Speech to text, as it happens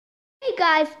Hey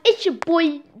guys, it's your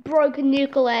boy Broken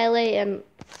Ukulele, and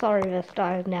sorry for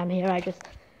starting down here.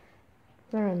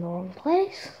 We're in the wrong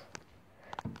place.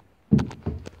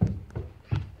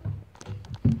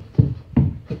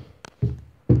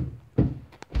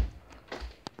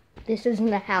 This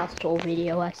isn't a house tour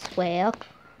video, I swear.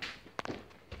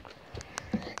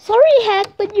 Sorry,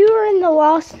 Heck, but you were in the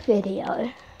last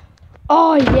video.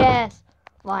 Oh yes,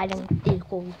 lighting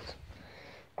equals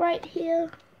right here.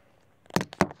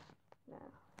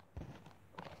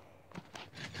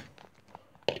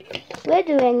 We're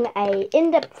doing a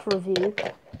in-depth review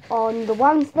on the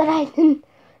ones that I didn't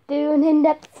do an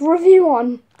in-depth review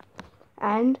on,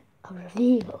 and a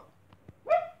reveal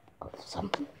of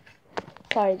something.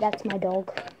 Sorry, that's my dog.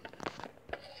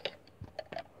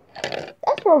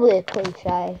 That's probably a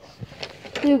cliche.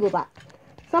 Google that.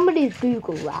 Somebody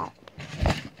Google that.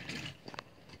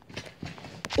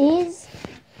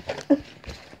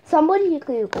 Somebody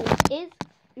Google,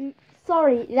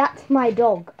 sorry, that's my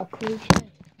dog, a cliche.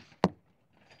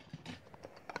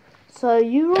 So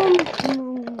you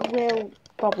will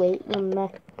probably remember,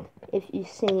 if you've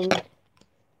seen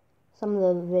some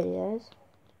of the videos,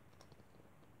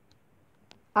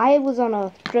 I was on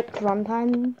a strict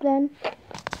runtime then.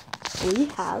 We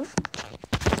have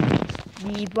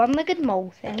the one-legged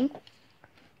mole thing,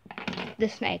 the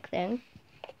snake thing,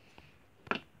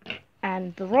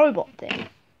 and the robot thing.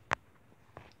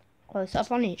 Close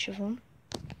up on each of them.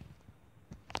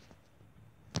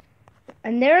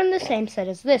 And they're in the same set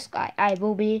as this guy. I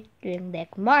will be doing their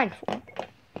combined form.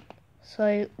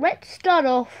 So let's start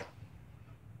off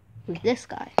with this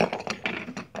guy.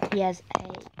 He has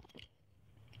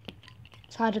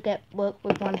it's hard to get work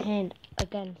with one hand.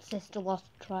 Again, sister lost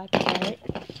try to say it.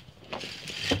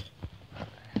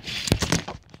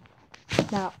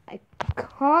 Now, I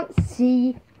can't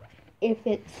see if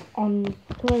it's on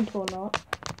point or not.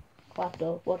 I'll have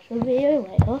to watch the video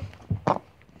later.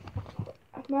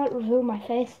 I might reveal my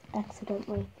face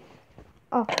accidentally.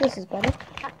 Oh, this is better.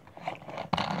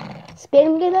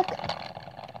 Spin gimmick.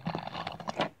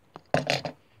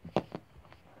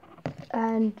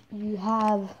 And you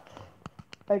have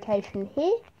rotation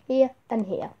here, here, and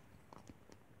here.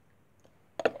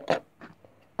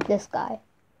 This guy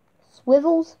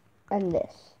swivels, and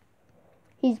this.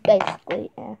 He's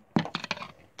basically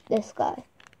this guy.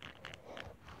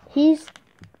 He's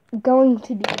going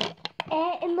to be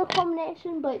air in the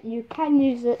combination, but you can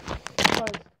use it for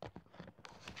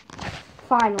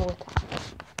final attack.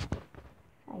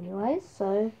 Anyways,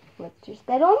 so let's just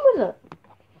get on with it.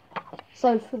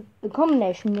 So for the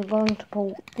combination, you're going to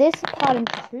pull this apart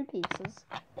into two pieces.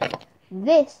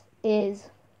 This is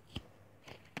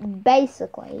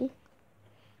basically,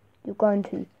 you're going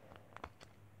to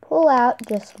pull out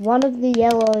just one of the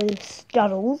yellow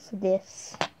studdles,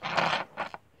 this,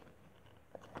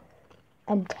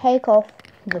 and take off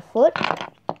the foot,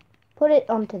 put it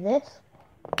onto this,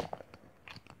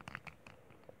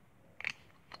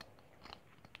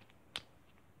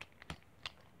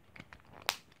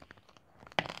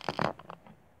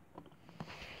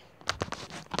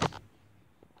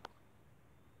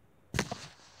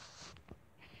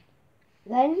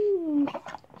 then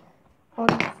on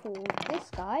for this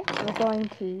guy, we're going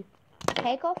to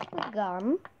take off the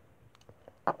gun,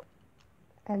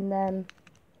 and then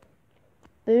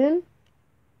boom.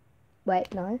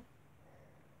 Wait, no.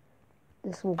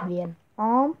 This will be an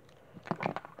arm.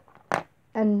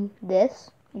 And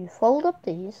this, you fold up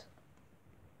these.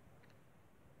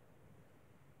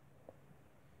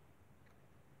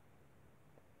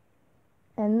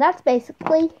 And that's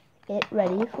basically it,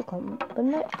 ready for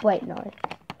combination. Wait, no.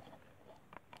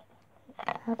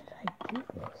 How did I do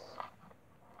this?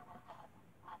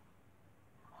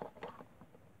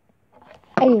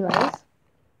 Anyways,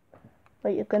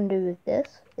 what you can do with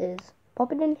this is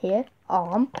pop it in here,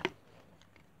 arm.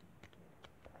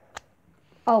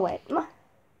 Oh wait,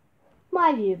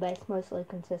 my view base mostly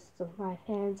consists of my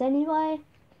hands anyway.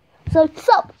 So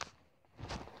sup!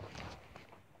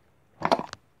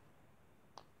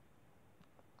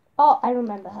 Oh, I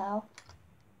remember how.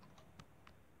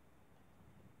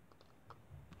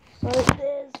 So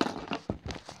there's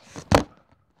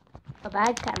a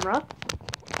bad camera.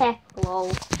 Heh,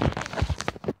 lol.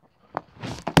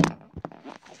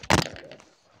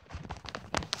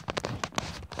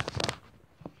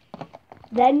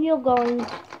 Then you're going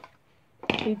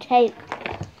to take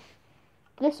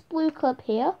this blue clip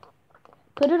here,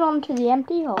 put it onto the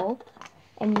empty hole,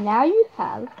 and now you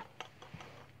have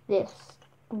this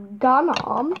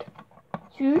gun-armed,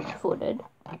 huge-footed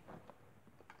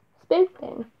spook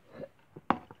thing.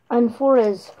 And for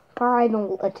his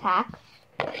final attack,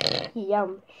 he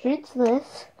shoots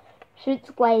this shoots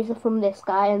a laser from this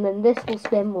guy, and then this will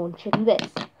spin launching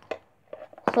this.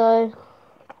 So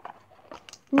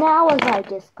now as I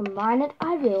just combine it,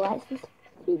 I realised this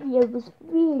video was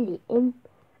really all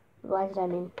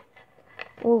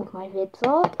of my vids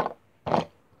are.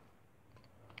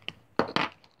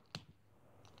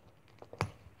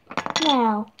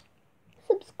 Now,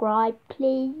 subscribe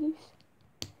please.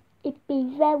 It'd be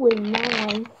very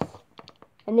nice.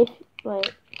 And if,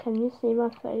 wait, can you see my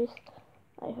face?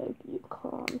 I hope you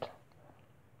can't.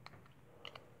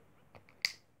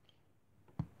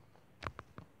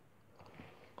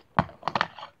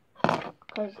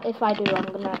 Because if I do, I'm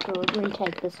going to have to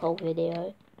retake this whole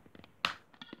video.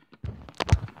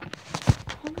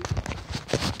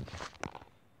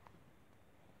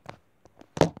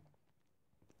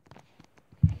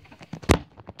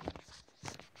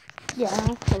 Yeah,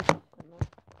 I think I'm going to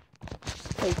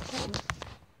take them.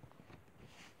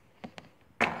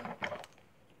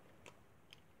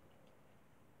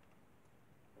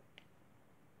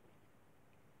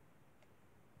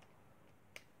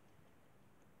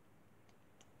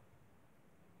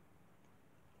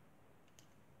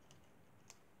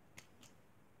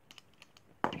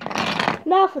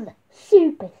 Now for the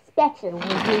super special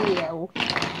reveal.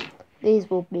 These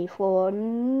will be for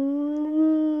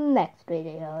next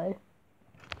video.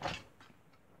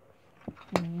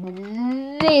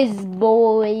 This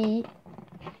boy.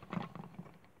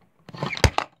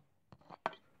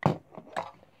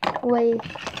 Wait.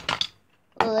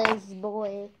 This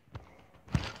boy.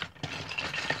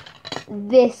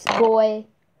 This boy.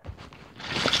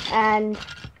 And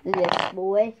this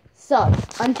boy. So,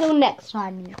 until next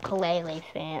time, ukulele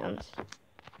fans,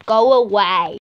 go away.